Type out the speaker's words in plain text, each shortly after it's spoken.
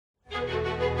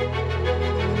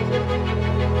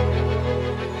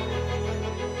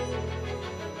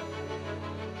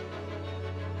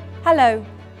Hello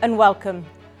and welcome.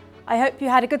 I hope you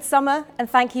had a good summer and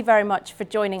thank you very much for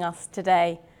joining us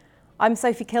today. I'm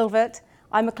Sophie Kilvert.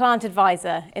 I'm a client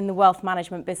advisor in the wealth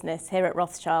management business here at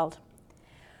Rothschild.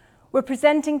 We're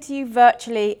presenting to you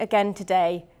virtually again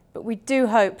today, but we do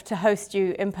hope to host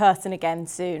you in person again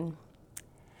soon.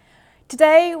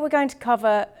 Today we're going to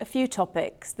cover a few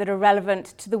topics that are relevant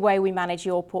to the way we manage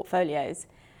your portfolios.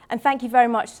 And thank you very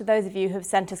much to those of you who have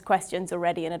sent us questions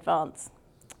already in advance.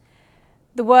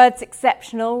 The words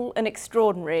exceptional and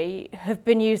extraordinary have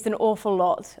been used an awful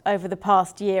lot over the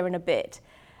past year and a bit.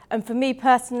 And for me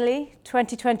personally,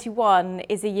 2021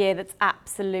 is a year that's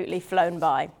absolutely flown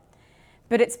by.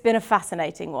 But it's been a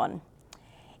fascinating one.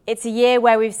 It's a year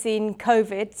where we've seen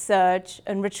COVID surge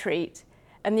and retreat,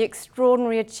 and the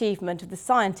extraordinary achievement of the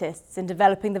scientists in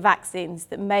developing the vaccines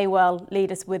that may well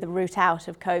lead us with a route out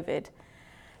of COVID.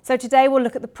 So today we'll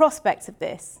look at the prospects of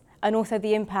this, and also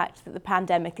the impact that the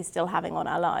pandemic is still having on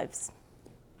our lives.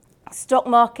 Stock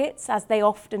markets, as they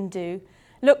often do,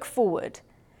 look forward.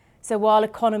 So while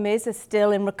economies are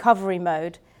still in recovery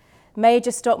mode,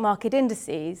 major stock market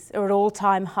indices are at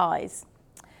all-time highs.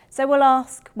 So we'll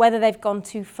ask whether they've gone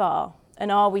too far,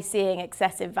 and are we seeing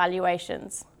excessive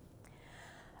valuations?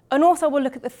 And also we'll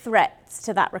look at the threats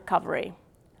to that recovery,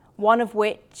 one of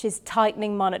which is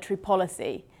tightening monetary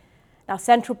policy. Now,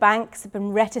 central banks have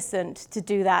been reticent to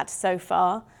do that so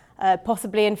far,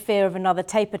 possibly in fear of another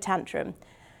taper tantrum.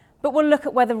 But we'll look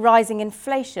at whether rising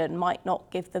inflation might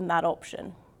not give them that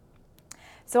option.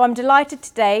 So I'm delighted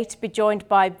today to be joined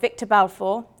by Victor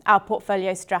Balfour, our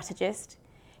portfolio strategist,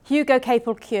 Hugo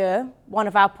Capel-Cure, one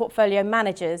of our portfolio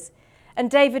managers, and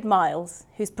David Miles,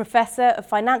 who's Professor of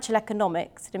Financial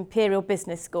Economics at Imperial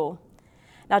Business School.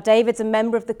 Now, David's a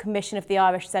member of the Commission of the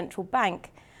Irish Central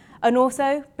Bank, and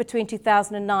also, between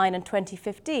 2009 and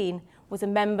 2015, was a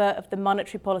member of the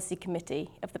Monetary Policy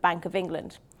Committee of the Bank of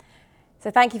England.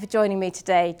 So thank you for joining me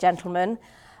today, gentlemen.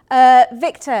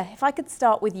 Victor, if I could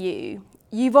start with you.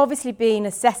 You've obviously been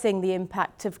assessing the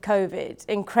impact of COVID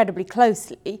incredibly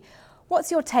closely.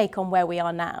 What's your take on where we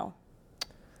are now?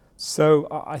 So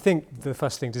I think the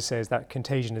first thing to say is that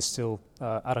contagion is still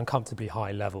at uncomfortably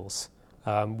high levels.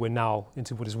 We're now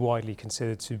into what is widely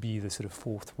considered to be the sort of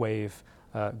fourth wave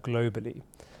globally.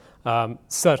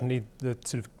 Certainly the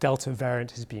sort of Delta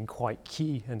variant has been quite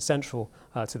key and central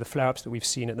to the flare-ups that we've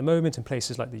seen at the moment in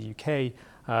places like the UK,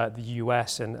 the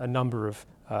US and a number of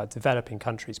developing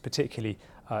countries, particularly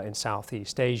in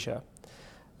Southeast Asia.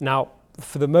 Now,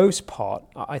 for the most part,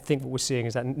 I think what we're seeing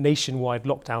is that nationwide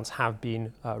lockdowns have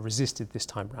been resisted this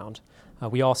time round.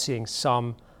 We are seeing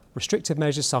some restrictive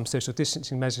measures, some social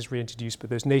distancing measures reintroduced, but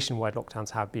those nationwide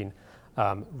lockdowns have been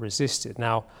resisted.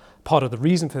 Now, part of the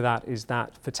reason for that is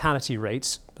that fatality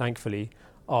rates, thankfully,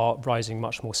 are rising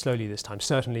much more slowly this time,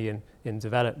 certainly in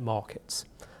developed markets.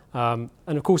 And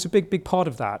of course, a big part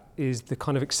of that is the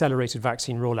kind of accelerated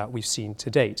vaccine rollout we've seen to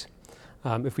date.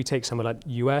 If we take somewhere like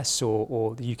the US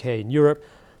or the UK and Europe,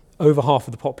 over half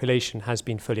of the population has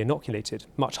been fully inoculated,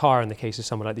 much higher in the case of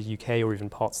somewhere like the UK or even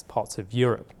parts of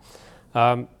Europe.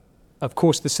 Of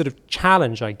course, the sort of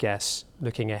challenge, I guess,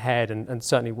 looking ahead, and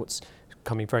certainly what's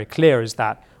becoming very clear is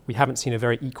that we haven't seen a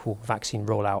very equal vaccine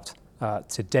rollout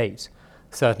to date.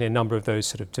 Certainly a number of those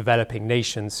sort of developing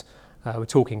nations, we're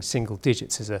talking single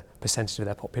digits as a percentage of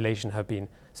their population, have been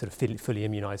sort of fully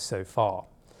immunised so far.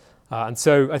 And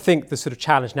so I think the sort of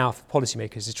challenge now for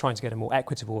policymakers is trying to get a more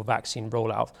equitable vaccine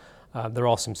rollout. There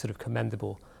are some sort of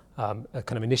commendable kind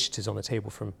of initiatives on the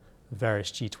table from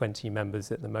various G20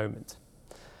 members at the moment.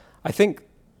 I think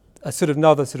a sort of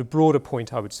another sort of broader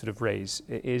point I would sort of raise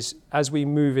is as we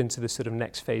move into the sort of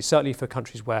next phase, certainly for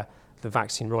countries where the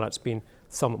vaccine rollout's been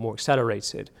somewhat more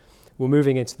accelerated, we're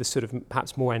moving into the sort of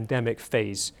perhaps more endemic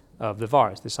phase of the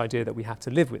virus, this idea that we have to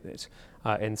live with it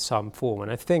in some form.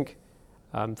 And I think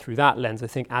through that lens, I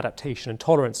think adaptation and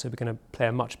tolerance are going to play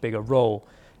a much bigger role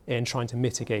in trying to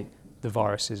mitigate the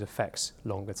virus's effects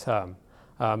longer term.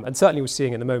 And certainly we're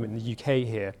seeing at the moment in the UK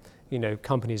here,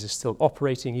 companies are still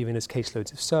operating even as caseloads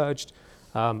have surged.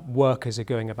 Workers are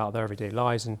going about their everyday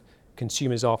lives and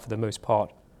consumers are, for the most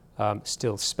part,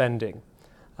 still spending.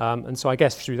 And so I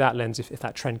guess through that lens, if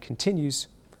that trend continues,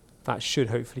 that should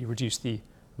hopefully reduce the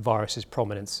virus's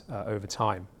prominence over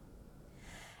time.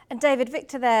 And David,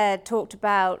 Victor there talked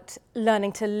about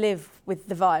learning to live with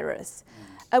the virus.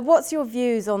 What's your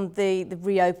views on the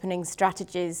reopening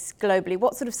strategies globally?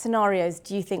 What sort of scenarios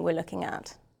do you think we're looking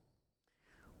at?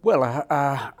 Well,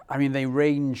 I mean, they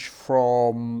range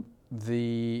from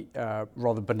the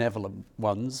rather benevolent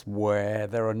ones where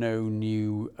there are no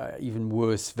new, even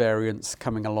worse variants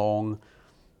coming along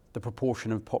the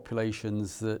proportion of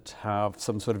populations that have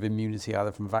some sort of immunity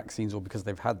either from vaccines or because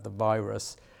they've had the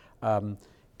virus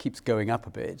keeps going up a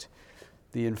bit,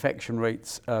 the infection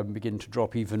rates begin to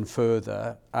drop even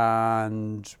further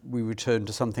and we return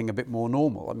to something a bit more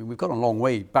normal. I mean, we've got a long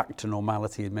way back to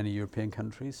normality in many European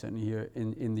countries, certainly here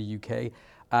in the UK,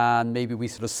 and maybe we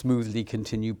sort of smoothly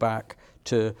continue back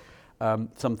to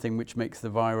something which makes the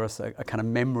virus a kind of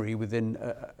memory within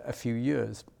a few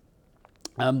years.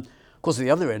 Of course, at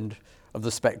the other end of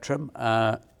the spectrum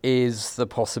is the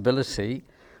possibility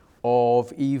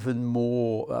of even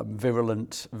more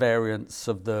virulent variants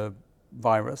of the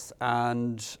virus,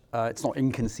 and it's not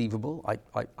inconceivable.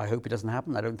 I hope it doesn't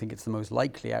happen. I don't think it's the most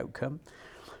likely outcome,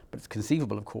 but it's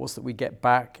conceivable, of course, that we get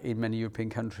back in many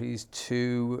European countries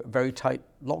to very tight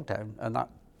lockdown, and that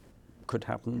could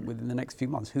happen within the next few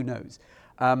months. Who knows?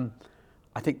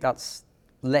 I think that's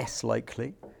less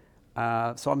likely.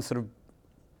 So I'm sort of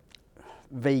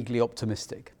vaguely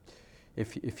optimistic,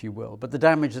 if you will. But the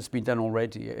damage that's been done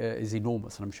already is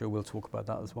enormous, and I'm sure we'll talk about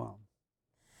that as well.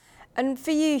 And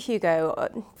for you,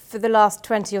 Hugo, for the last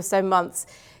 20 or so months,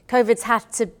 COVID's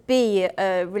had to be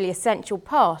a really essential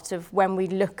part of when we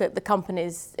look at the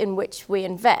companies in which we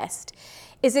invest.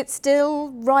 Is it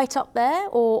still right up there,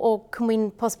 or can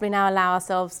we possibly now allow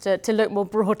ourselves to look more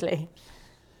broadly?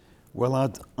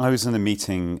 Well, I was in a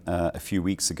meeting a few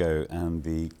weeks ago and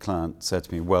the client said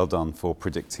to me, well done for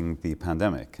predicting the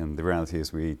pandemic. And the reality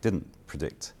is we didn't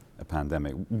predict a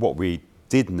pandemic. What we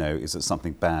did know is that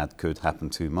something bad could happen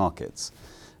to markets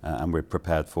and we're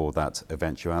prepared for that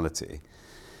eventuality.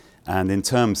 And in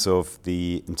terms of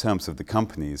the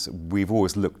companies, we've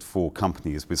always looked for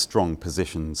companies with strong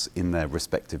positions in their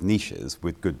respective niches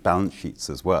with good balance sheets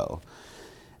as well.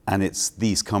 And it's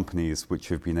these companies which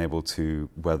have been able to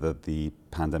weather the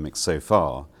pandemic so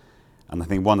far. And I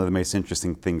think one of the most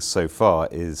interesting things so far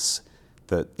is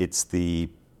that it's the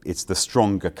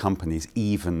stronger companies,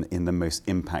 even in the most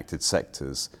impacted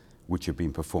sectors, which have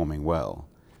been performing well.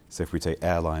 So if we take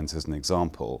airlines as an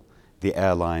example, the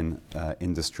airline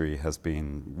industry has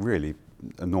been really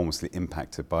enormously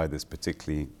impacted by this,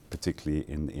 particularly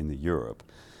in Europe.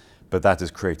 But that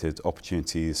has created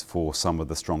opportunities for some of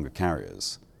the stronger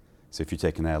carriers. So if you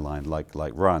take an airline like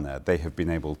Ryanair, they have been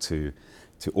able to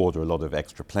order a lot of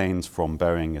extra planes from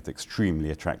Boeing at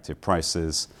extremely attractive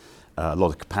prices. A lot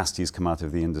of capacity has come out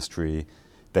of the industry.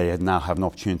 They now have an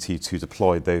opportunity to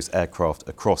deploy those aircraft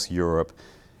across Europe.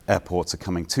 Airports are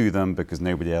coming to them because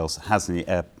nobody else has any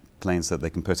airplanes that they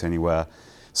can put anywhere.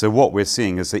 So what we're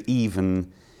seeing is that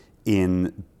even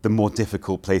in the more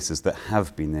difficult places that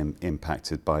have been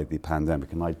impacted by the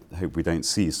pandemic, and I hope we don't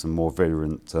see some more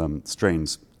virulent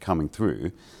strains coming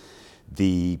through,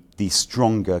 the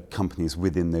stronger companies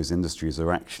within those industries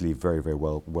are actually very, very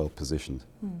well positioned.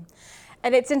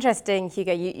 And it's interesting,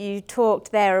 Hugo, you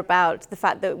talked there about the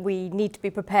fact that we need to be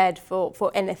prepared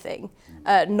for anything.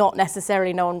 No one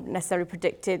necessarily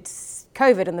predicted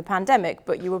COVID and the pandemic,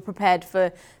 but you were prepared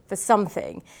for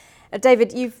something.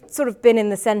 David, you've sort of been in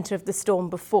the centre of the storm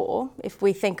before, if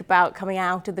we think about coming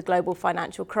out of the global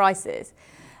financial crisis.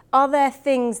 Are there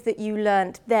things that you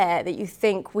learnt there that you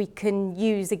think we can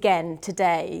use again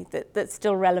today that's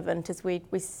still relevant as we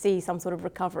see some sort of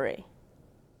recovery?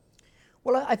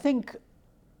 Well, I think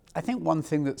one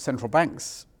thing that central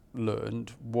banks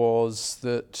learned was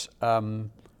that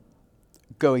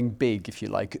going big, if you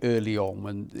like, early on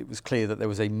when it was clear that there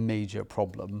was a major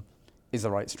problem is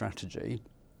the right strategy.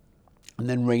 And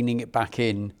then reining it back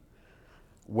in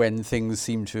when things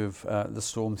seem to have, the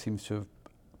storm seems to have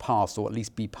passed, or at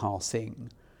least be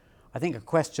passing. I think a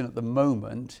question at the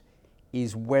moment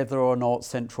is whether or not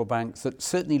central banks that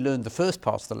certainly learned the first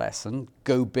part of the lesson,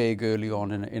 go big early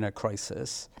on in a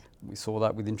crisis. We saw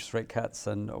that with interest rate cuts,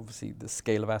 and obviously the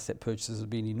scale of asset purchases has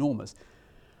been enormous.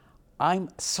 I'm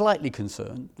slightly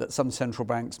concerned that some central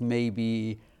banks may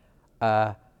be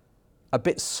a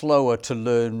bit slower to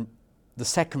learn the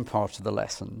second part of the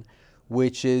lesson,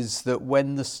 which is that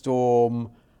when the storm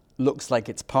looks like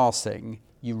it's passing,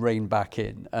 you rein back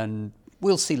in. And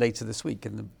we'll see later this week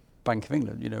in the Bank of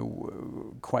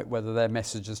England, quite whether their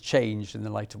message has changed in the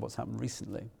light of what's happened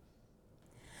recently.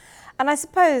 And I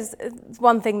suppose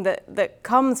one thing that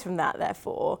comes from that,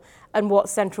 therefore, and what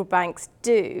central banks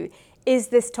do, is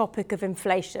this topic of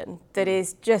inflation that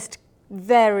is just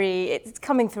it's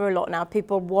coming through a lot now.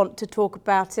 People want to talk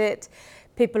about it.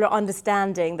 People are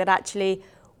understanding that actually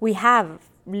we have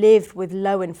lived with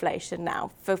low inflation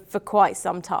now for quite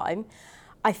some time.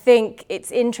 I think it's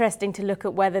interesting to look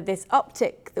at whether this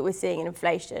uptick that we're seeing in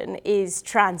inflation is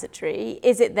transitory.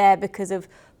 Is it there because of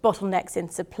bottlenecks in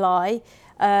supply,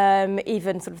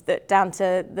 even sort of down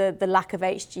to the lack of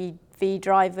HGV fee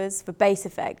drivers, for base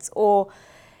effects? Or,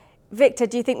 Victor,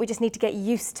 do you think we just need to get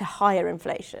used to higher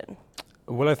inflation?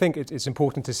 Well, I think it's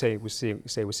important to say we're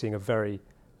seeing a very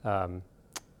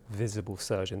visible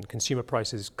surge in consumer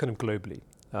prices kind of globally.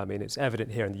 I mean, it's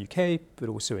evident here in the UK, but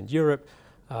also in Europe,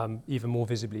 even more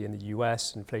visibly in the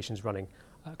US. Inflation's running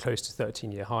close to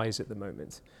 13-year highs at the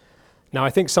moment. Now, I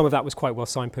think some of that was quite well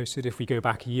signposted. If we go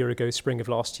back a year ago, spring of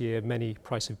last year, many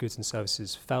price of goods and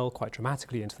services fell quite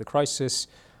dramatically into the crisis.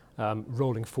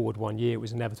 Rolling forward 1 year, it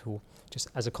was inevitable, just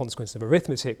as a consequence of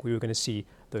arithmetic, we were going to see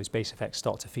those base effects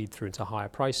start to feed through into higher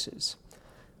prices.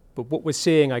 But what we're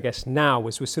seeing, I guess, now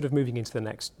is we're sort of moving into the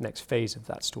next phase of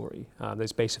that story.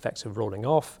 Those base effects are rolling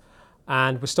off,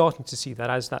 and we're starting to see that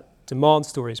as that demand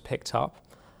story has picked up,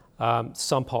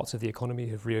 some parts of the economy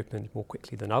have reopened more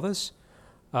quickly than others.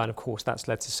 And of course, that's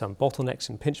led to some bottlenecks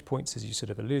and pinch points, as you sort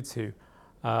of allude to.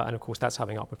 And of course, that's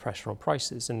having upward pressure on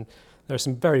prices. And there are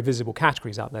some very visible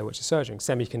categories out there which are surging.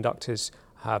 Semiconductors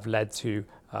have led to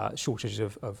shortages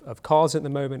of cars at the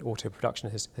moment. Auto production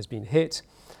has been hit.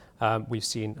 We've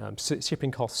seen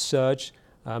shipping costs surge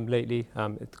lately.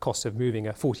 The cost of moving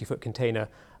a 40-foot container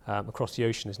across the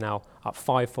ocean is now up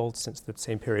fivefold since the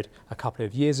same period a couple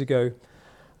of years ago.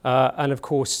 And of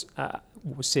course,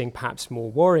 what we're seeing perhaps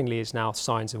more worryingly is now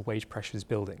signs of wage pressures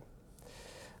building.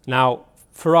 Now,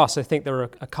 for us, I think there are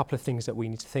a couple of things that we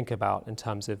need to think about in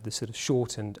terms of the sort of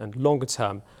short and longer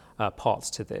term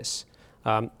parts to this.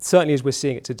 Certainly, as we're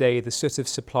seeing it today, the sort of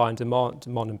supply and demand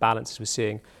imbalance we're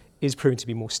seeing is proving to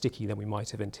be more sticky than we might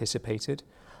have anticipated.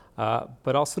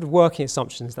 But our sort of working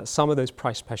assumption is that some of those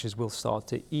price pressures will start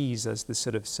to ease as the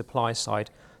sort of supply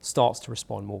side starts to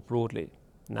respond more broadly.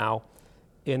 Now,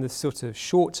 in the sort of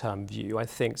short-term view, I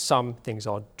think some things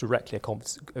are directly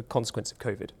a consequence of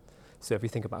COVID. So if we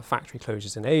think about factory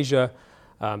closures in Asia,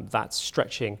 that's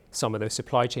stretching some of those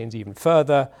supply chains even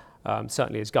further.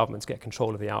 Certainly as governments get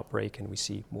control of the outbreak and we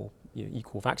see more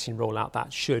equal vaccine rollout,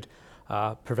 that should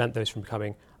prevent those from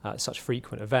becoming such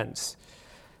frequent events.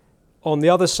 On the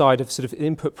other side of sort of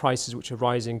input prices which are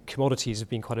rising, commodities have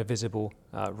been quite a visible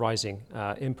rising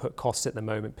input costs at the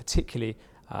moment, particularly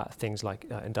things like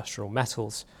industrial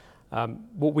metals.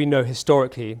 What we know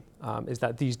historically is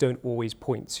that these don't always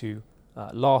point to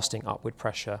lasting upward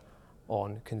pressure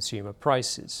on consumer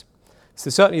prices. So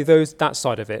certainly that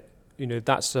side of it,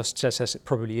 that's just as it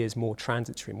probably is more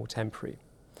transitory, more temporary.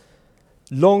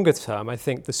 Longer term, I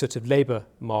think the sort of labour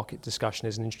market discussion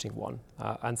is an interesting one.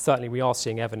 And certainly we are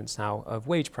seeing evidence now of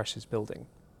wage pressures building.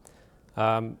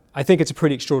 I think it's a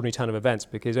pretty extraordinary turn of events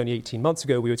because only 18 months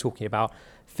ago we were talking about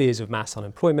fears of mass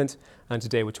unemployment, and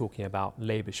today we're talking about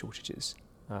labour shortages.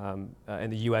 In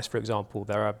the US, for example,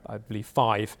 there are, I believe,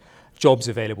 5 jobs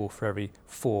available for every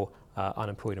 4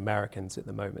 unemployed Americans at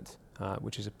the moment,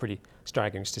 which is a pretty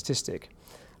staggering statistic.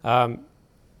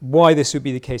 Why this would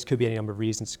be the case could be any number of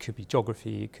reasons. It could be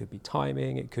geography, it could be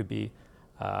timing, it could be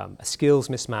a skills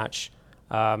mismatch.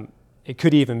 It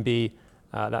could even be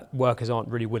that workers aren't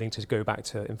really willing to go back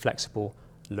to inflexible,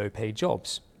 low-paid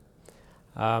jobs.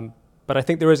 But I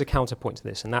think there is a counterpoint to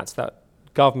this, and that's that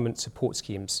government support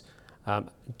schemes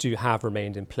do have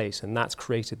remained in place, and that's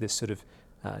created this sort of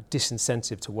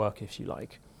disincentive to work, if you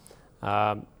like.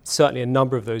 Certainly a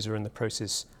number of those are in the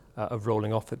process of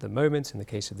rolling off at the moment in the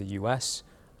case of the US.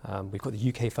 We've got the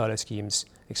UK furlough schemes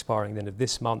expiring at the end of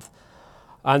this month.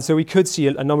 And so we could see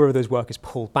a number of those workers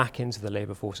pulled back into the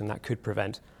labour force, and that could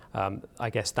prevent,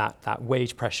 I guess, that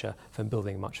wage pressure from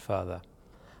building much further.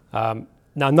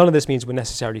 Now, none of this means we're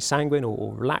necessarily sanguine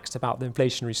or relaxed about the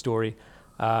inflationary story,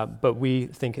 but we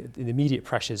think the immediate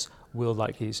pressures will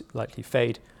likely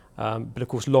fade. But of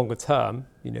course, longer term,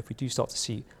 if we do start to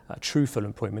see true full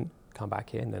employment come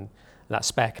back in and that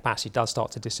spare capacity does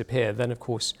start to disappear, then of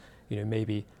course,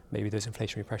 maybe those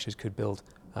inflationary pressures could build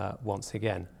once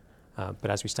again. But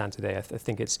as we stand today, I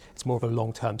think it's more of a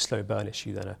long-term slow burn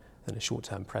issue than a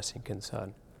short-term pressing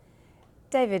concern.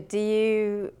 David, do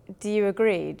you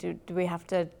agree? Do we have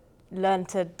to learn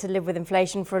to live with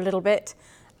inflation for a little bit?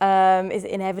 Is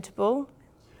it inevitable?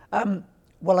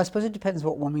 Well, I suppose it depends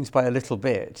what one means by a little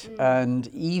bit. And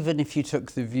even if you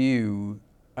took the view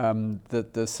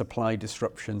that the supply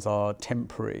disruptions are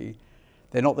temporary,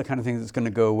 they're not the kind of thing that's going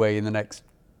to go away in the next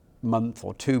month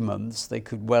or 2 months. They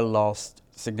could well last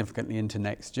significantly into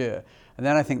next year. And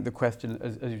then I think the question,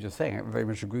 as you were just saying, I very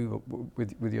much agree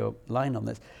with your line on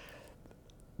this.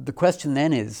 The question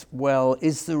then is, well,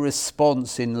 is the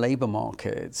response in labour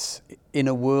markets in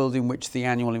a world in which the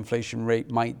annual inflation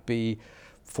rate might be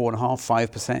 4.5%,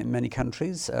 5% in many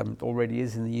countries, already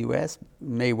is in the US,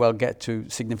 may well get to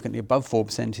significantly above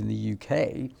 4% in the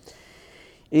UK.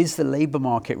 Is the labour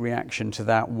market reaction to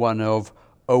that one of,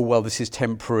 oh, well, this is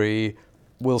temporary,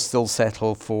 we'll still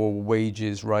settle for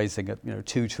wages rising at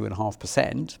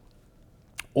 2.5%?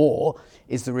 Or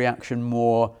is the reaction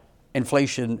more,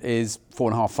 inflation is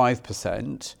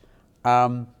 4.5%,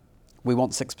 5%, we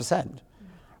want 6%?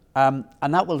 And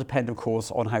that will depend, of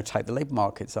course, on how tight the labour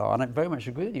markets are. And I very much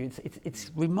agree with you.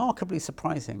 It's remarkably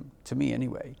surprising, to me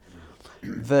anyway,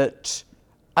 that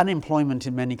unemployment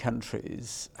in many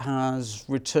countries has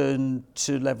returned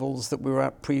to levels that we were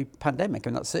at pre-pandemic.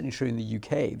 And that's certainly true in the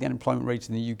UK. The unemployment rate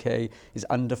in the UK is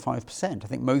under 5%. I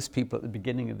think most people at the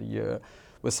beginning of the year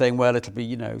were saying, well, it'll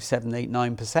be, 7, 8,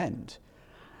 9%.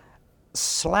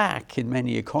 Slack in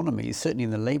many economies, certainly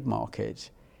in the labour market,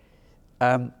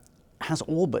 has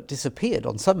all but disappeared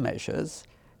on some measures.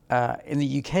 In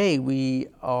the UK, we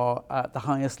are at the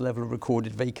highest level of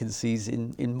recorded vacancies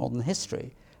in modern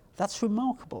history. That's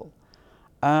remarkable.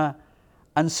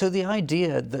 And so the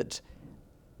idea that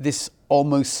this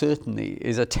almost certainly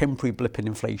is a temporary blip in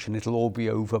inflation, it'll all be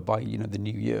over by the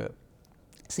new year,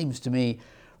 seems to me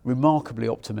remarkably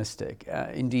optimistic,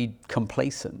 indeed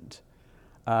complacent.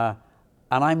 And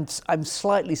I'm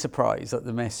slightly surprised at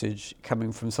the message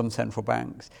coming from some central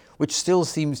banks, which still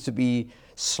seems to be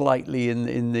slightly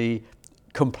in the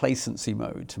complacency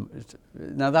mode.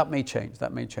 Now that may change,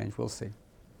 we'll see.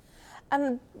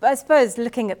 And I suppose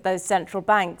looking at those central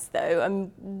banks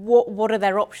though, what are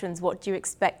their options? What do you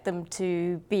expect them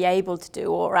to be able to do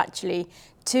or actually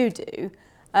to do?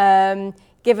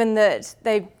 Given that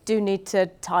they do need to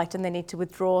tighten, they need to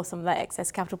withdraw some of that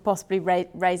excess capital, possibly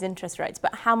raise interest rates.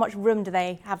 But how much room do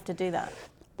they have to do that?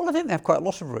 Well, I think they have quite a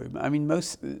lot of room. I mean,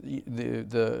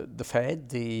 the Fed,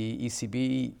 the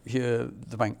ECB, here,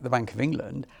 the Bank of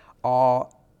England, are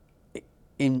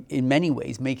in many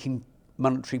ways making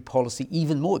monetary policy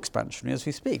even more expansionary as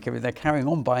we speak. I mean, they're carrying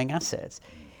on buying assets.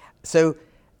 So,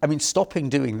 I mean, stopping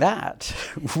doing that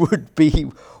would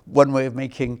be one way of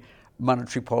making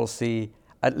monetary policy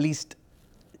at least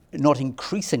not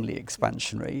increasingly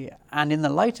expansionary. And in the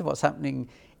light of what's happening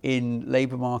in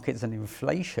labour markets and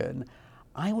inflation,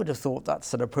 I would have thought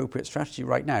that's an appropriate strategy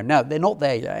right now. Now, they're not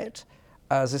there yet.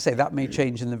 As I say, that may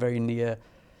change in the very near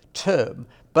term.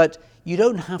 But you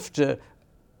don't have to,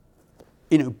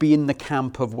 be in the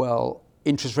camp of, well,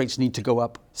 interest rates need to go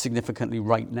up significantly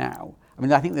right now. I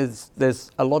mean, I think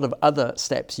there's a lot of other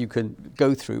steps you can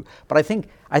go through, but I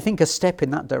think a step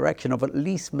in that direction of at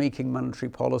least making monetary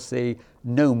policy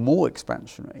no more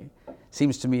expansionary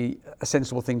seems to me a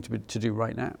sensible thing to do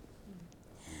right now.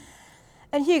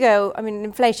 And Hugo, I mean,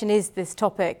 inflation is this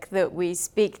topic that we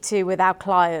speak to with our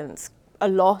clients a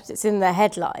lot. It's in their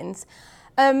headlines.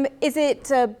 Is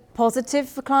it positive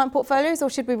for client portfolios, or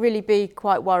should we really be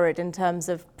quite worried in terms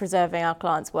of preserving our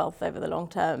clients' wealth over the long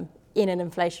term in an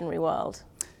inflationary world?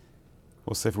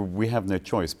 Well, Sophie, we have no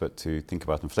choice but to think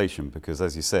about inflation because,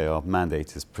 as you say, our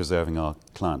mandate is preserving our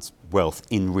clients' wealth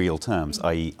in real terms,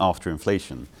 i.e. after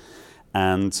inflation.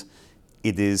 And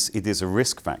it is a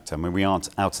risk factor. I mean, we aren't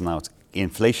out and out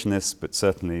inflationists, but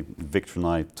certainly Victor and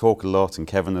I talk a lot, and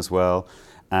Kevin as well.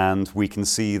 And we can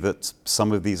see that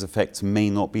some of these effects may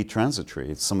not be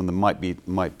transitory. Some of them might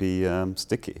be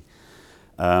sticky.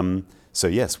 So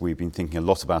yes, we've been thinking a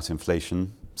lot about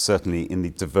inflation. Certainly in the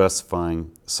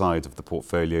diversifying side of the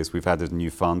portfolios, we've added a new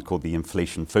fund called the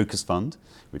Inflation Focus Fund,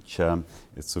 which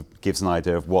it sort of gives an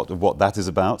idea of what that is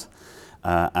about.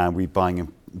 And we've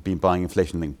been buying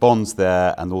inflation-linked bonds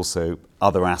there, and also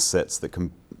other assets that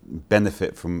can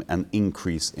benefit from an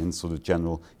increase in sort of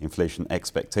general inflation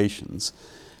expectations.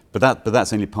 But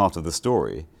that's only part of the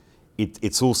story.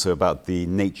 It's also about the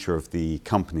nature of the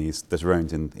companies that are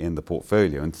owned in the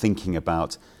portfolio and thinking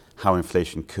about how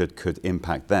inflation could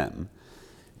impact them.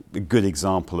 A good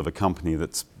example of a company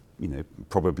that's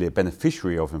probably a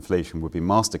beneficiary of inflation would be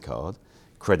MasterCard,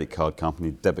 credit card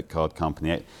company, debit card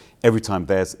company. Every time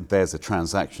there's a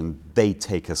transaction, they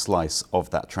take a slice of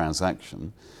that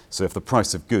transaction. So if the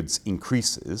price of goods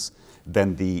increases,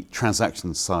 then the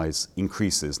transaction size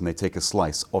increases and they take a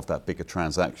slice of that bigger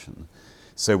transaction.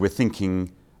 So we're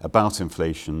thinking about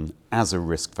inflation as a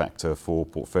risk factor for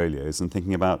portfolios and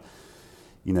thinking about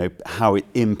how it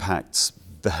impacts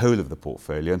the whole of the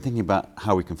portfolio and thinking about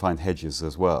how we can find hedges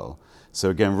as well. So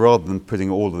again, rather than putting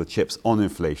all of the chips on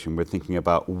inflation, we're thinking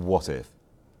about what if.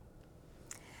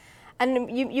 And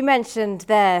you mentioned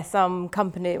there some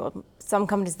companies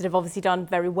that have obviously done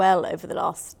very well over the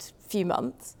last few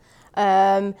months.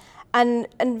 And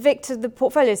Victor, the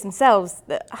portfolios themselves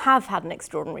that have had an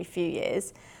extraordinary few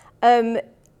years,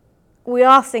 we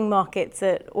are seeing markets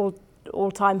at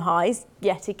all-time highs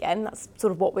yet again. That's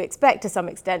sort of what we expect to some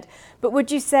extent. But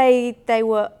would you say they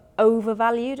were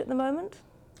overvalued at the moment?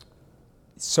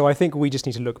 So I think we just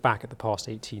need to look back at the past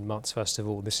 18 months, first of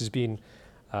all. This has been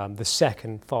the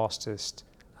second fastest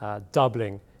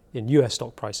doubling in US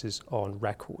stock prices on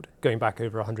record, going back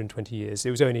over 120 years. It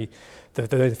was only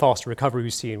the faster recovery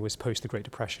we've seen was post the Great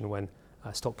Depression, when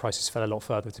stock prices fell a lot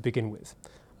further to begin with.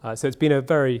 So it's been a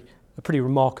pretty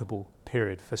remarkable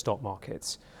period for stock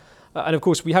markets. And of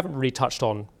course, we haven't really touched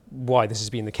on why this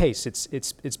has been the case.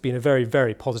 It's been a very,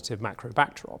 very positive macro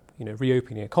backdrop.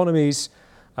 Reopening economies,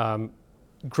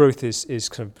 growth is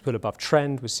kind of put above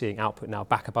trend. We're seeing output now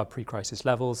back above pre-crisis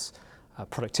levels,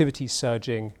 productivity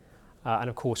surging, and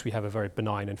of course we have a very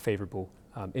benign and favourable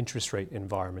interest rate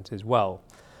environment as well.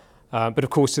 But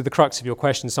of course, to the crux of your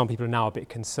question, some people are now a bit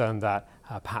concerned that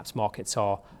perhaps markets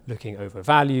are looking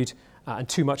overvalued and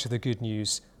too much of the good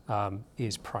news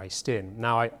is priced in.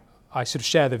 Now, I sort of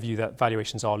share the view that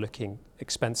valuations are looking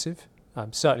expensive.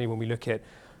 Certainly when we look at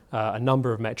a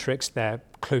number of metrics, they're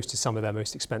close to some of their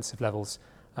most expensive levels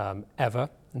ever.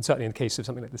 And certainly in the case of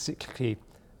something like the cyclically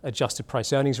adjusted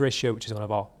price earnings ratio, which is one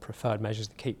of our preferred measures,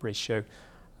 the CAPE ratio,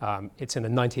 it's in the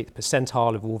 98th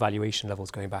percentile of all valuation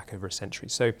levels going back over a century.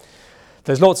 So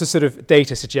there's lots of sort of data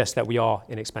to suggest that we are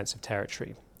in expensive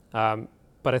territory.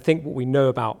 But I think what we know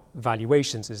about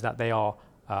valuations is that they are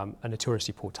a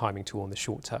notoriously poor timing tool in the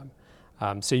short term.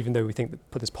 So even though we think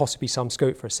that there's possibly some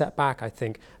scope for a setback, I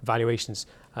think valuations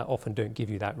often don't give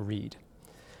you that read.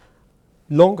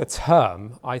 Longer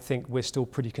term, I think we're still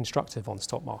pretty constructive on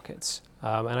stock markets.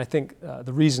 And I think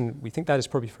the reason we think that is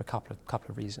probably for a couple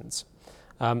of reasons.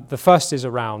 The first is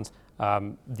around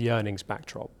the earnings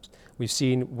backdrop. We've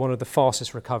seen one of the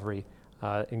fastest recoveries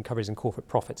in corporate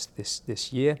profits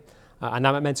this year, and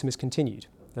that momentum has continued.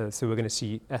 So we're going to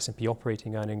see S&P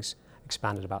operating earnings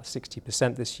expanded about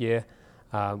 60% this year,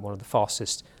 one of the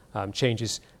fastest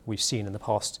changes we've seen in the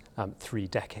past 3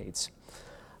 decades.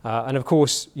 And of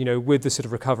course, with the sort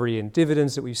of recovery in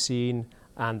dividends that we've seen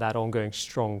and that ongoing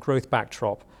strong growth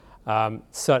backdrop,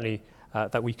 certainly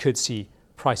that we could see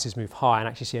prices move high and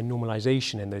actually see a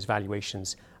normalization in those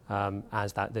valuations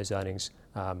as those earnings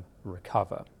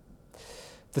recover.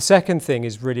 The second thing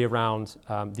is really around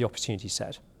the opportunity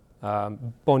set.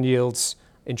 Bond yields,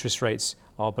 interest rates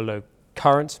are below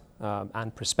current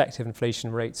and prospective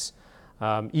inflation rates.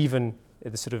 Even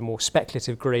at the sort of more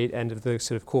speculative grade end of the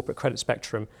sort of corporate credit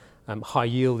spectrum, high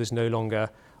yield is no longer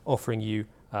offering you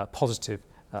a positive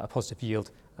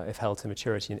yield if held to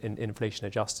maturity in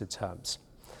inflation-adjusted terms.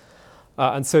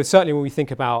 And so certainly when we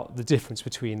think about the difference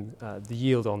between the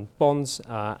yield on bonds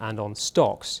and on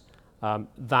stocks,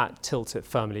 that tilts it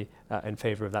firmly in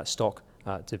favour of that stock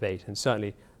debate. And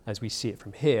certainly as we see it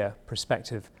from here,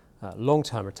 prospective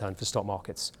long-term return for stock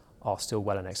markets are still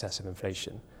well in excess of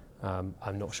inflation.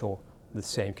 I'm not sure the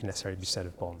same can necessarily be said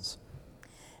of bonds.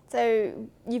 So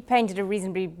you've painted a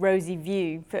reasonably rosy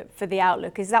view for the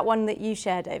outlook. Is that one that you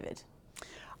share, David?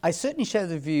 I certainly share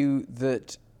the view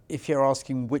that if you're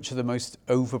asking which are the most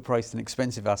overpriced and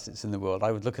expensive assets in the world,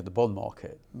 I would look at the bond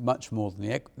market much more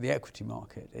than the equity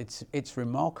market. It's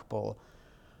remarkable,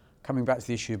 coming back to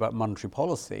the issue about monetary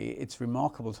policy, it's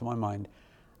remarkable to my mind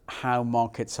how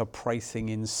markets are pricing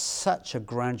in such a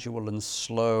gradual and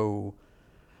slow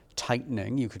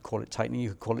tightening, you could call it tightening, you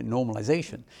could call it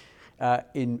normalization,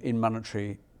 in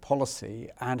monetary policy,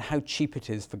 and how cheap it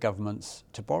is for governments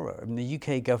to borrow. I mean,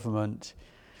 the UK government,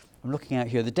 I'm looking out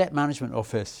here, the Debt Management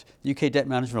Office, the UK Debt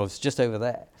Management Office, just over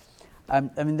there. I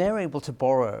mean, they're able to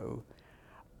borrow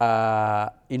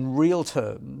in real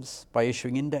terms by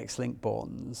issuing index-linked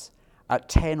bonds at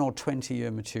 10 or 20-year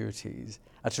maturities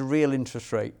at a real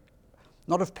interest rate,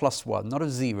 not of +1, not of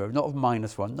 0, not of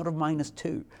 -1, not of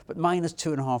 -2, but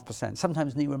 -2.5%,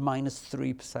 sometimes near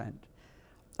 -3%.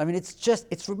 I mean,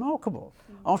 it's remarkable.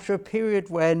 After a period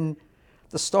when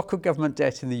the stock of government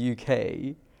debt in the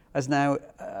UK has now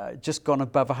just gone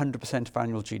above 100% of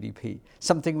annual GDP,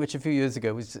 something which a few years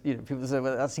ago was, people said,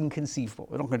 well, that's inconceivable.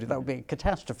 We're not going to do that. Would be a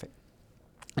catastrophe.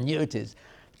 And here it is.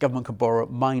 The government can borrow at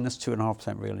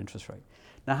 -2.5% real interest rate.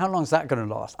 Now, how long is that going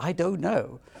to last? I don't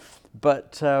know.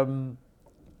 But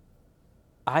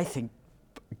I think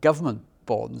government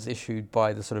bonds issued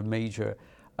by the sort of major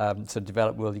sort of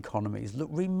developed world economies look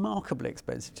remarkably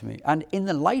expensive to me. And in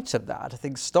the light of that, I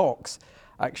think stocks,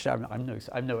 actually,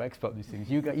 I'm no expert on these things.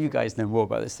 You guys know more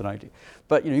about this than I do.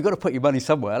 But you've got to put your money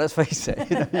somewhere. Let's face it.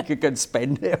 You could go and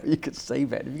spend it, or you could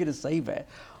save it. If you're going to save it,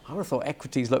 I would have thought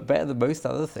equities look better than most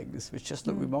other things, which just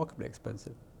look remarkably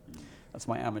expensive. That's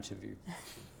my amateur view.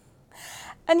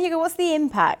 And Hugo, what's the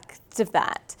impact of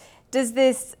that? Does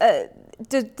this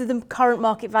do the current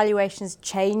market valuations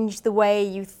change the way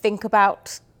you think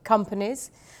about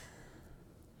companies?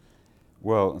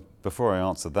 Well, before I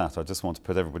answer that, I just want to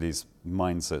put everybody's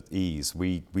minds at ease.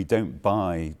 We don't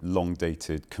buy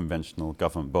long-dated conventional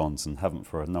government bonds and haven't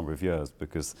for a number of years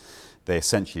because they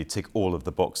essentially tick all of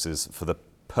the boxes for the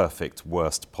perfect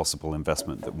worst possible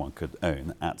investment that one could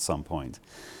own at some point.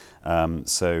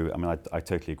 So, I mean, I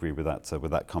totally agree with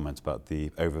that comment about the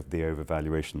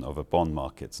overvaluation of a bond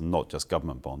market, and not just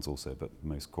government bonds also, but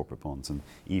most corporate bonds and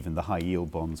even the high yield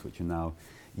bonds, which are now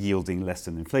yielding less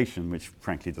than inflation, which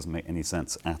frankly doesn't make any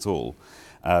sense at all.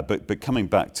 But coming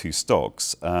back to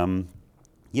stocks,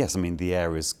 yes, I mean, the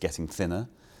air is getting thinner.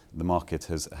 The market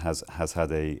has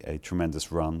had a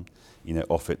tremendous run, you know,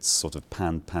 off its sort of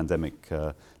pandemic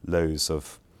lows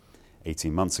of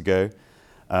 18 months ago.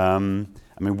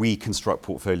 I mean, we construct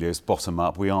portfolios bottom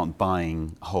up. We aren't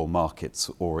buying whole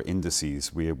markets or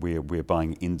indices. We're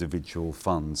buying individual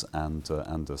funds and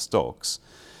stocks.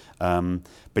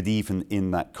 But even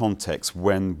in that context,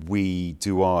 when we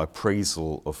do our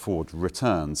appraisal of forward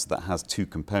returns, that has two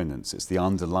components. It's the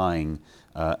underlying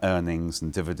earnings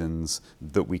and dividends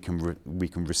that we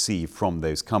can receive from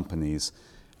those companies,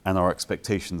 and our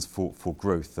expectations for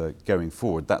growth going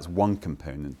forward. That's one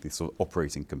component, the sort of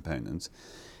operating component.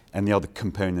 And the other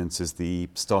component is the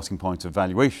starting point of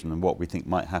valuation and what we think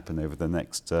might happen over the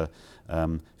next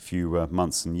few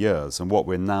months and years. And what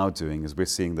we're now doing is we're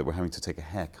seeing that we're having to take a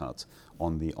haircut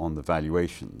on the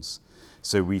valuations.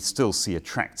 So we still see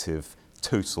attractive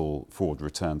total forward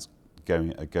returns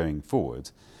going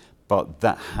forward, but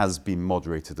that has been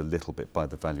moderated a little bit by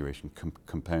the valuation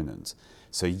component.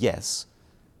 So yes,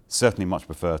 certainly much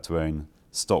prefer to own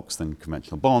stocks than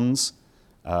conventional bonds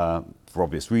for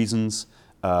obvious reasons.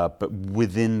 But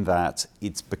within that,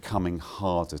 it's becoming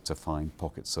harder to find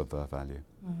pockets of value.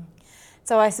 Mm.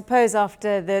 So I suppose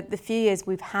after the few years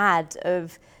we've had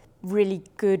of really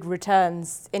good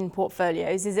returns in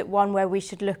portfolios, is it one where we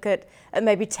should look at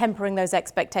maybe tempering those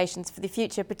expectations for the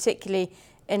future, particularly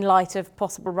in light of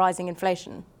possible rising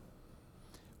inflation?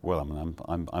 Well, I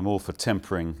mean, I'm all for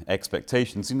tempering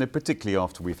expectations, you know, particularly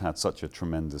after we've had such a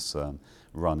tremendous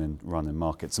run in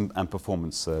markets and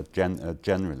performance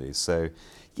generally. So,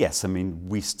 yes, I mean,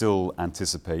 we still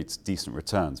anticipate decent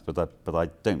returns, but I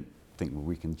don't think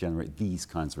we can generate these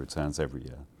kinds of returns every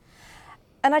year.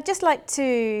 And I'd just like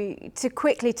to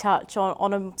quickly touch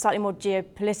on a slightly more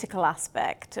geopolitical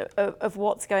aspect of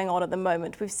what's going on at the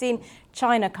moment. We've seen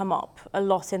China come up a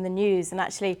lot in the news, and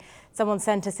actually someone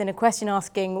sent us in a question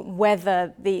asking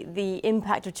whether the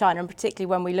impact of China, and particularly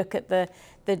when we look at the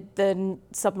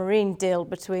submarine deal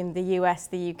between the US,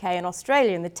 the UK and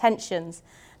Australia, and the tensions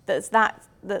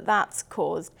that's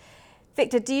caused.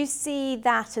 Victor, do you see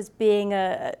that as being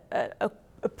a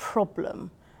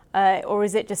problem? Or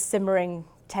is it just simmering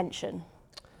tension?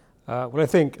 Well, I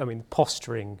think,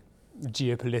 posturing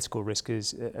geopolitical risk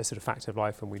is a sort of fact of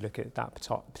life when we look at that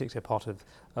particular part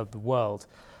of the world.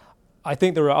 I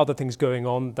think there are other things going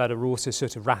on that are also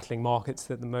sort of rattling markets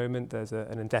at the moment. There's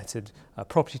an indebted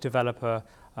property developer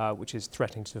which is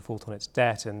threatening to default on its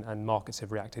debt, and markets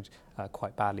have reacted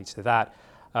quite badly to that.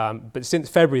 But since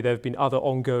February, there have been other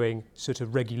ongoing sort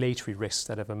of regulatory risks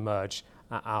that have emerged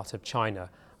out of China.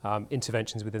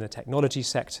 Interventions within the technology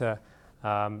sector,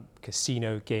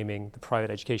 casino, gaming, the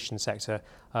private education sector,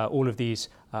 all of these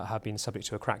have been subject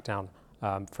to a crackdown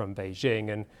from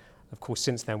Beijing. And of course,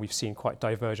 since then, we've seen quite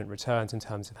divergent returns in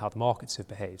terms of how the markets have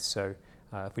behaved. So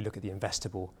if we look at the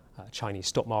investable Chinese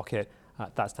stock market,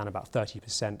 that's down about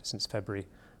 30% since February.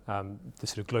 The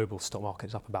sort of global stock market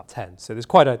is up about 10%. So there's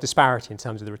quite a disparity in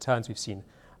terms of the returns we've seen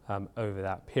over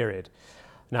that period.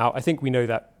 Now, I think we know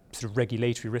that sort of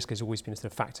regulatory risk has always been a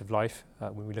sort of fact of life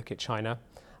when we look at China.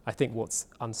 I think what's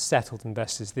unsettled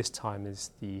investors this time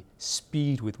is the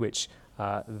speed with which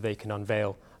they can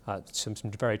unveil some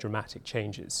very dramatic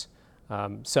changes.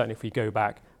 Certainly if we go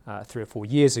back 3 or 4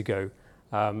 years ago,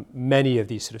 many of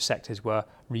these sort of sectors were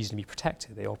reasonably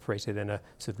protected. They operated in a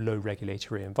sort of low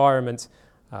regulatory environment.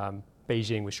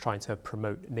 Beijing was trying to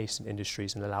promote nascent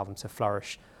industries and allow them to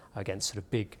flourish against sort of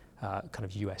big kind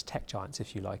of US tech giants,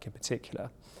 if you like, in particular.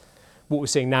 What we're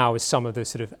seeing now is some of the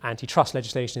sort of antitrust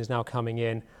legislation is now coming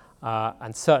in,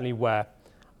 and certainly where,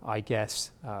 I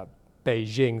guess,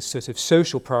 Beijing's sort of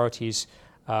social priorities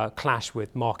clash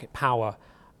with market power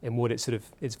in what its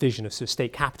vision of sort of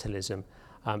state capitalism.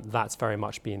 That's very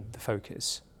much been the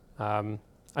focus.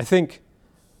 I think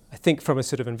from a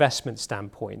sort of investment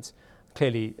standpoint,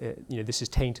 clearly, this has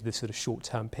tainted the sort of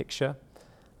short-term picture,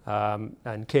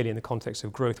 and clearly in the context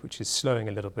of growth, which is slowing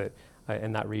a little bit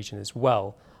in that region as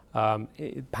well.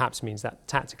 It perhaps means that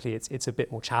tactically it's a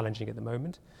bit more challenging at the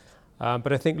moment.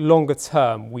 But I think longer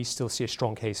term, we still see a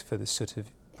strong case for the sort of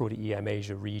broader EM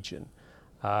Asia region.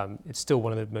 It's still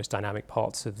one of the most dynamic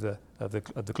parts of the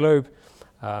globe.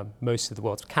 Most of the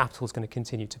world's capital is going to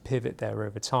continue to pivot there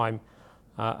over time.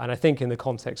 And I think in the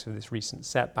context of this recent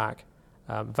setback,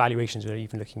 valuations are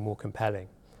even looking more compelling.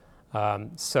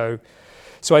 So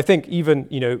I think even,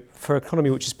 for an economy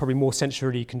which is probably more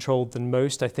centrally controlled than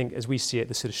most, I think as we see it,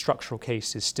 the sort of structural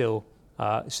case is still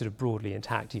sort of broadly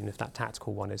intact, even if that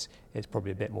tactical one is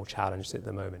probably a bit more challenged at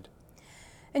the moment.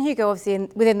 And Hugo, obviously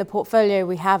within the portfolio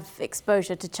we have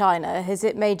exposure to China. Has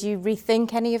it made you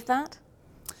rethink any of that?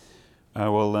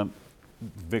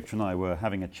 Victor and I were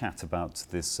having a chat about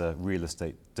this real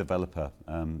estate developer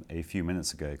a few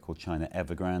minutes ago called China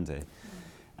Evergrande.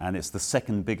 And it's the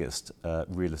second biggest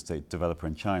real estate developer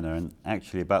in China. And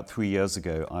actually about 3 years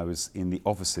ago, I was in the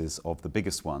offices of the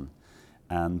biggest one.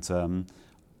 And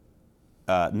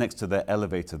next to their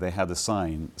elevator, they had a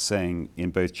sign saying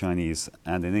in both Chinese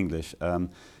and in English,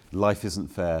 life isn't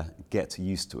fair, get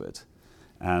used to it.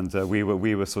 And we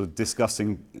were sort of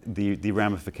discussing the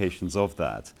ramifications of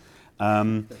that.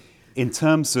 In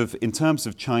terms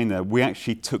of China, we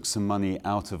actually took some money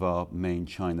out of our main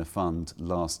China fund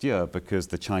last year because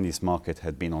the Chinese market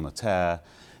had been on a tear.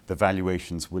 The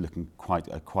valuations were looking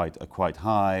quite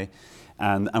high,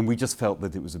 and we just felt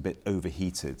that it was a bit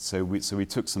overheated. So we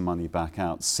took some money back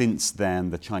out. Since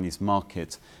then, the Chinese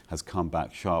market has come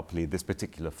back sharply. This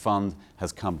particular fund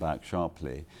has come back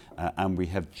sharply, and we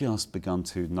have just begun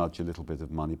to nudge a little bit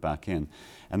of money back in.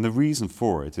 And the reason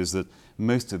for it is that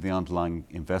most of the underlying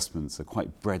investments are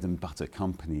quite bread and butter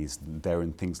companies. They're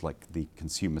in things like the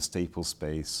consumer staple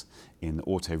space, in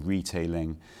auto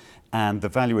retailing, and the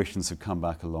valuations have come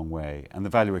back a long way, and the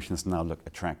valuations now look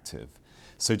attractive.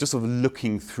 So just sort of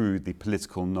looking through the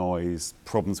political noise,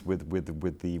 problems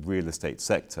with the real estate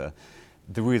sector,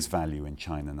 there is value in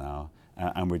China now,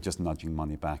 and we're just nudging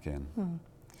money back in.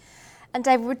 And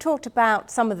David, we talked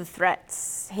about some of the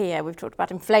threats here. We've talked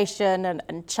about inflation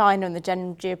and China and the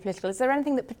general geopolitical. Is there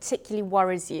anything that particularly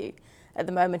worries you at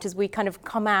the moment as we kind of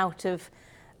come out of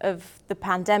the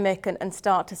pandemic and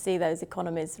start to see those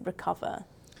economies recover?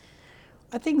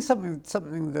 I think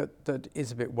something that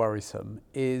is a bit worrisome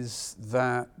is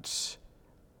that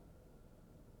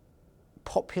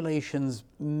populations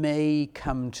may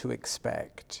come to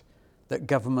expect that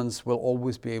governments will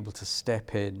always be able to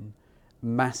step in,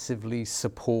 massively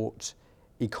support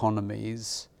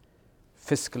economies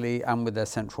fiscally and with their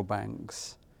central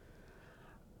banks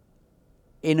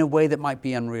in a way that might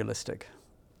be unrealistic.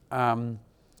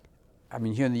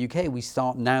 Here in the UK, we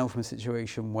start now from a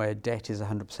situation where debt is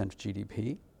 100% of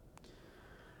GDP.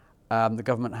 The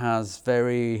government has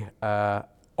very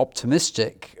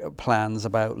optimistic plans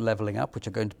about levelling up, which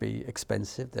are going to be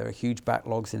expensive. There are huge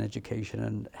backlogs in education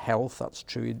and health. That's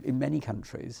true in many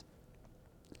countries.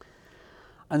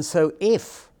 And so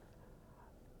if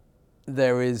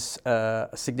there is a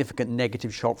significant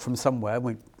negative shock from somewhere,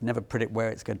 we never predict where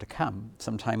it's going to come,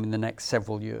 sometime in the next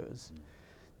several years,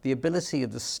 the ability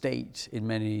of the state in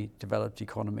many developed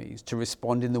economies to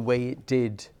respond in the way it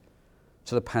did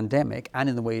to the pandemic and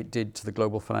in the way it did to the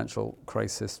global financial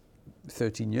crisis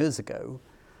 13 years ago,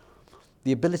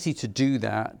 the ability to do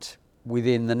that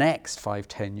within the next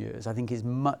 5-10 years, I think, is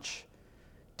much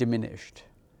diminished.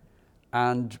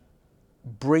 And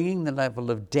bringing the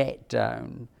level of debt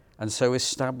down and so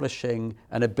establishing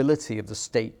an ability of the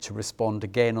state to respond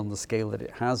again on the scale that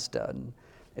it has done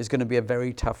is going to be a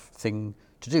very tough thing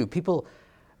to do. People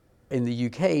in the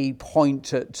UK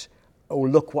point at,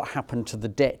 look what happened to the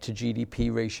debt to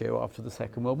GDP ratio after the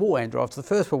Second World War ended, or after the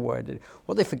First World War ended.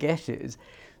 What they forget is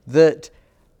that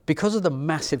because of the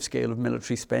massive scale of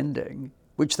military spending,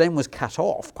 which then was cut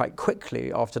off quite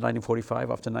quickly after 1945,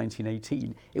 after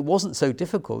 1918, it wasn't so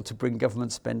difficult to bring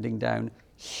government spending down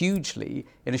hugely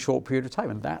in a short period of time.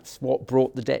 And that's what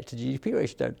brought the debt to GDP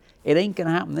ratio down. It ain't going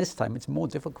to happen this time. It's more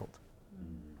difficult.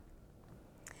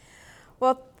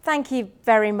 Well, thank you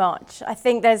very much. I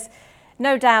think there's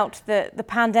no doubt that the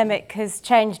pandemic has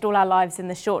changed all our lives in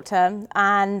the short term,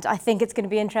 and I think it's going to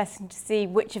be interesting to see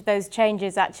which of those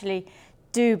changes actually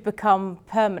do become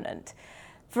permanent.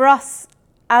 For us,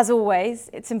 as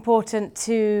always, it's important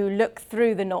to look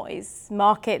through the noise.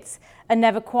 Markets are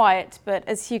never quiet, but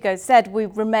as Hugo said, we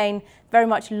remain very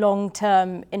much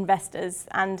long-term investors,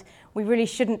 and we really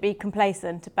shouldn't be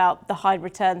complacent about the high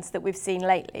returns that we've seen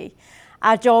lately.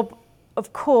 Our job,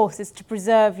 of course, is to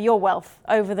preserve your wealth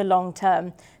over the long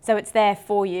term, so it's there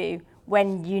for you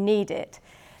when you need it.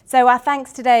 So our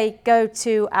thanks today go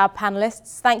to our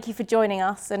panellists. Thank you for joining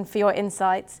us and for your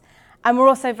insights. And we're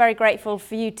also very grateful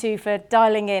for you two for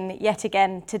dialing in yet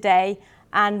again today,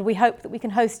 and we hope that we can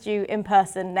host you in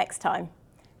person next time.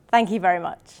 Thank you very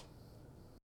much.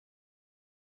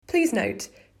 Please note,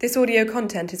 this audio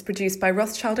content is produced by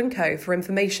Rothschild & Co. for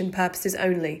information purposes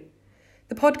only.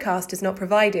 The podcast is not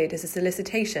provided as a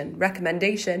solicitation,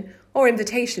 recommendation, or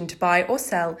invitation to buy or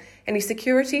sell any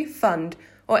security, fund,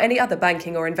 or any other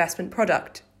banking or investment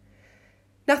product.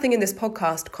 Nothing in this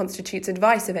podcast constitutes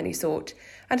advice of any sort,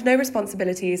 and no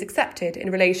responsibility is accepted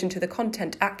in relation to the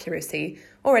content accuracy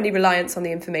or any reliance on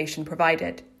the information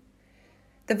provided.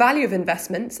 The value of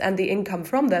investments and the income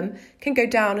from them can go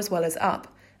down as well as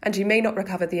up, and you may not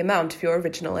recover the amount of your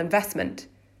original investment.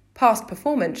 Past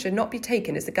performance should not be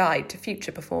taken as a guide to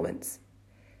future performance.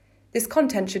 This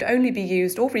content should only be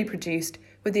used or reproduced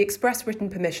with the express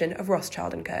written permission of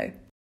Rothschild & Co.